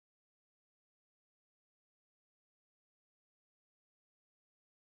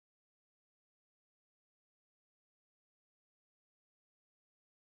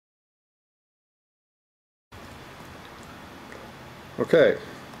Okay,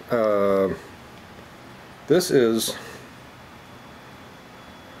 this is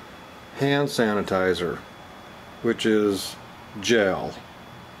hand sanitizer, which is gel,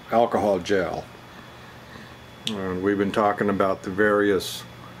 alcohol gel. And we've been talking about the various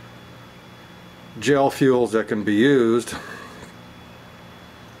gel fuels that can be used,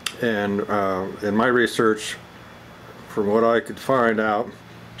 and in my research, from what I could find out,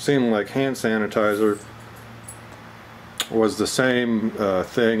 seemed like hand sanitizer was the same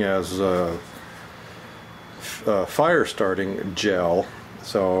thing as fire starting gel.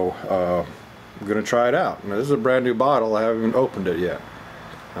 So I'm going to try it out. Now, this is a brand new bottle. I haven't opened it yet.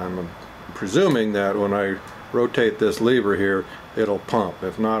 I'm presuming that when I rotate this lever here, it'll pump.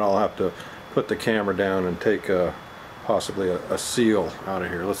 If not, I'll have to put the camera down and take possibly a seal out of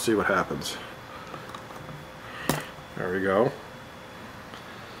here. Let's see what happens. There we go.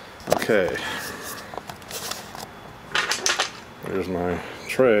 Okay. There's my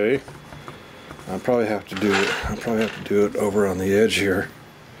tray. I'll probably have to do it over on the edge here.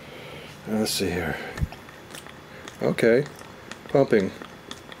 Let's see here. Okay, pumping.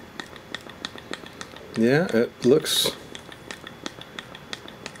 Yeah, it looks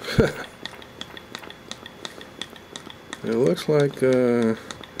it looks like you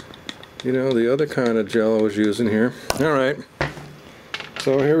know, the other kind of gel I was using here. All right,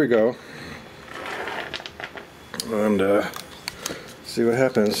 so here we go, and see what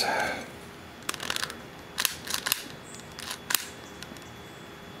happens.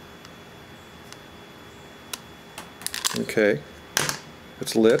 Okay,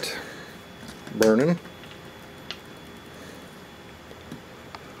 it's lit, burning.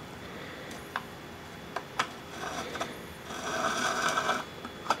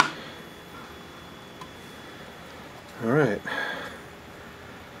 All right,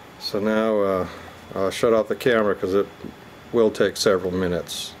 so now I'll shut off the camera because it will take several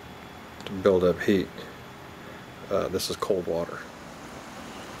minutes to build up heat. This is cold water.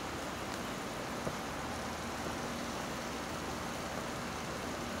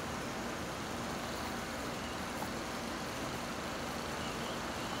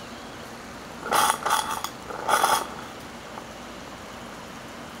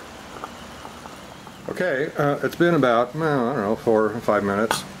 Okay, it's been about, well, I don't know, 4 or 5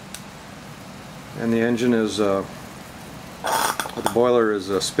 minutes, and the engine is, the boiler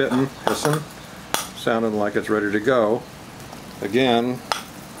is spitting, hissing, sounding like it's ready to go. Again,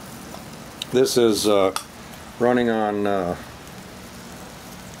 this is running on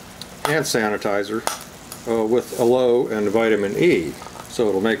hand sanitizer with a low and vitamin E, so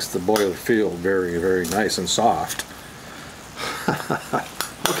it makes the boiler feel very, very nice and soft.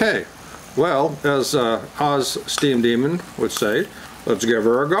 Okay. Well, as Oz Steam Demon would say, let's give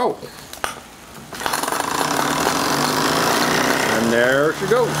her a go. And there she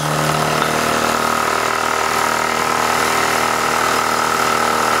goes.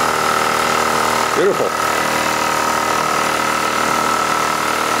 Beautiful.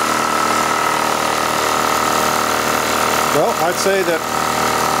 Well, I'd say that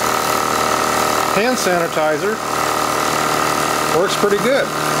hand sanitizer works pretty good.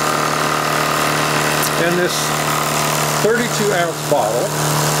 And this 32-ounce bottle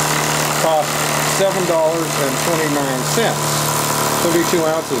cost $7.29. 32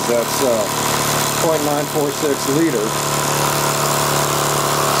 ounces, that's 0.946 liters.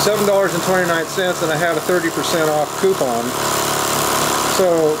 $7.29, and I had a 30% off coupon.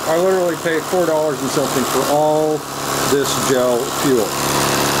 So I literally paid $4 and something for all this gel fuel.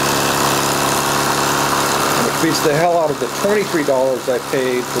 Beats the hell out of the $23 I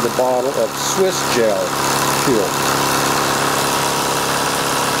paid for the bottle of Swiss gel fuel.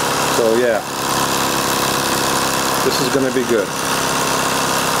 So yeah, this is going to be good.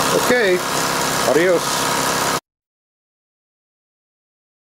 Okay, adios.